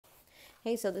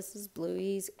Hey, so this is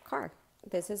Bluey's car.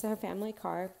 This is our family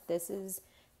car. This is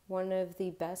one of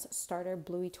the best starter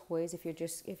Bluey toys. If your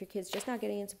kid's just not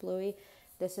getting into Bluey,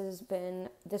 this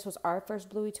was our first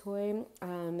Bluey toy.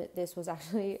 This was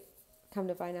actually, come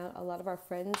to find out, a lot of our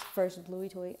friends' first Bluey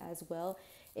toy as well.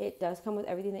 It does come with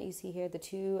everything that you see here: the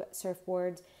two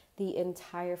surfboards, the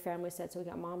entire family set. So we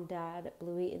got mom, dad,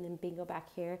 Bluey, and then Bingo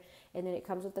back here. And then it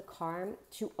comes with the car.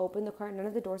 To open the car, none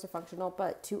of the doors are functional,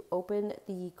 but to open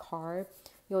the car,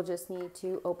 you'll just need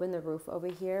to open the roof over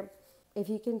here. If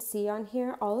you can see on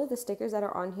here, all of the stickers that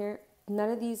are on here, none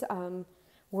of these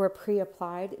were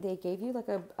pre-applied. They gave you like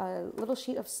a little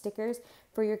sheet of stickers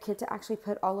for your kid to actually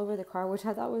put all over the car, which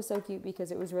I thought was so cute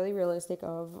because it was really realistic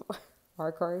of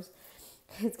our cars.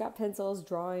 It's got pencils,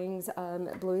 drawings,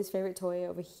 Bluey's favorite toy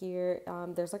over here.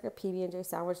 There's like a PB&J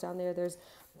sandwich down there. There's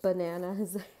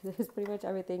bananas. There's pretty much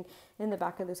everything in the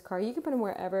back of this car. You can put them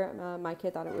wherever. My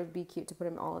kid thought it would be cute to put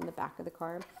them all in the back of the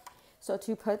car. So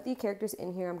to put the characters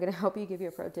in here, I'm going to help you, give you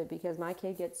a pro tip, because my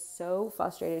kid gets so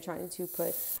frustrated trying to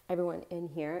put everyone in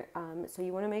here. So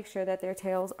you want to make sure that their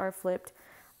tails are flipped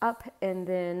up, and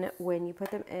then when you put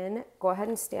them in, go ahead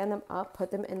and stand them up,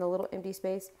 put them in the little empty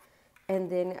space, and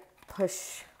then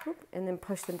push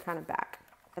them kind of back.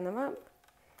 Stand them up,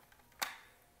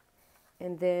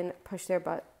 and then push their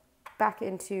butt back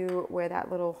into where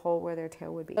that little hole where their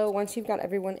tail would be. So once you've got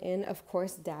everyone in, of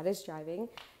course, dad is driving.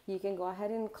 You can go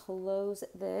ahead and close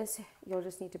this. You'll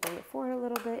just need to bring it forward a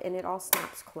little bit and it all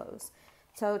snaps closed.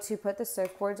 So to put the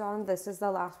surfboards on, this is the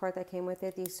last part that came with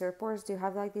it. These surfboards do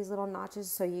have like these little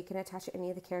notches so you can attach any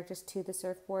of the characters to the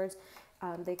surfboards.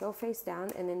 They go face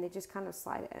down and then they just kind of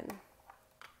slide in.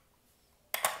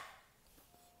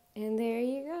 And there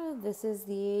you go. This is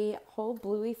the whole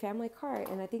Bluey family car.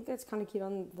 And I think that's kind of cute.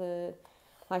 On the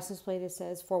license plate it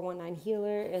says 419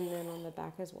 Healer, and then on the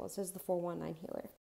back as well it says the 419 Healer.